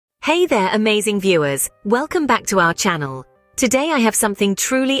Hey there, amazing viewers. Welcome back to our channel. Today I have something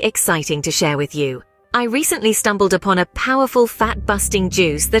truly exciting to share with you. I recently stumbled upon a powerful fat-busting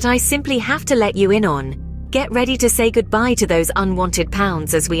juice that I simply have to let you in on. Get ready to say goodbye to those unwanted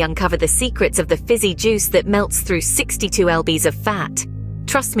pounds as we uncover the secrets of the fizzy juice that melts through 62 lbs of fat.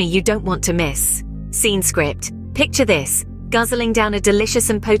 Trust me, you don't want to miss. Scene script. Picture this, guzzling down a delicious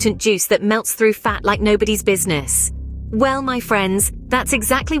and potent juice that melts through fat like nobody's business. Well, my friends, that's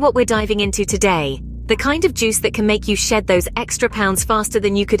exactly what we're diving into today. The kind of juice that can make you shed those extra pounds faster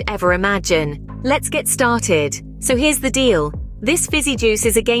than you could ever imagine. Let's get started. So here's the deal. This fizzy juice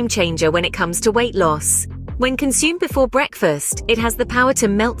is a game changer when it comes to weight loss. When consumed before breakfast, it has the power to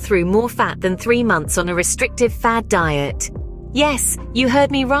melt through more fat than 3 months on a restrictive fad diet. Yes, you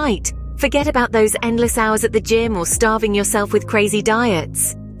heard me right. Forget about those endless hours at the gym or starving yourself with crazy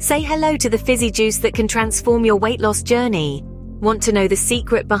diets. Say hello to the fizzy juice that can transform your weight loss journey. Want to know the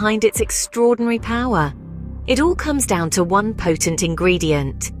secret behind its extraordinary power? It all comes down to one potent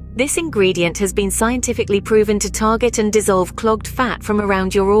ingredient. This ingredient has been scientifically proven to target and dissolve clogged fat from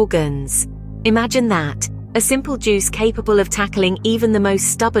around your organs. Imagine that, a simple juice capable of tackling even the most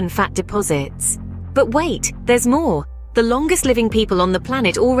stubborn fat deposits. But wait, there's more. The longest living people on the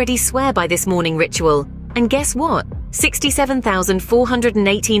planet already swear by this morning ritual. And guess what?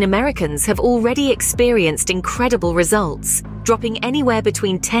 67,418 Americans have already experienced incredible results, dropping anywhere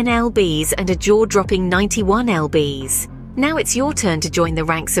between 10 lbs and a jaw-dropping 91 lbs. Now it's your turn to join the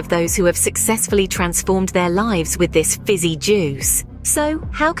ranks of those who have successfully transformed their lives with this fizzy juice. So,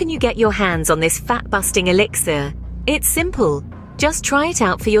 how can you get your hands on this fat-busting elixir? It's simple. Just try it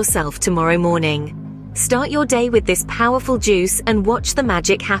out for yourself tomorrow morning. Start your day with this powerful juice and watch the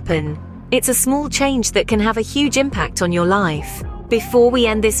magic happen. It's a small change that can have a huge impact on your life. Before we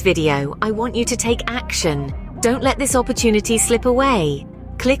end this video, I want you to take action. Don't let this opportunity slip away.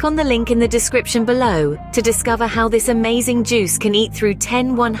 Click on the link in the description below to discover how this amazing juice can eat through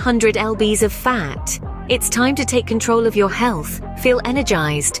 100 lbs of fat. It's time to take control of your health, feel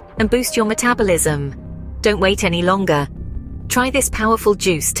energized, and boost your metabolism. Don't wait any longer. Try this powerful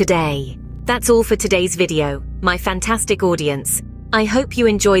juice today. That's all for today's video, my fantastic audience. I hope you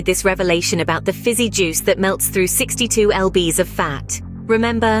enjoyed this revelation about the fizzy juice that melts through 62 lbs of fat.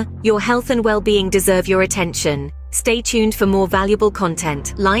 Remember, your health and well-being deserve your attention. Stay tuned for more valuable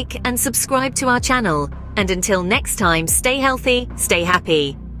content, like and subscribe to our channel. And until next time, stay healthy, stay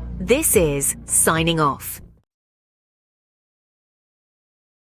happy. This is signing off.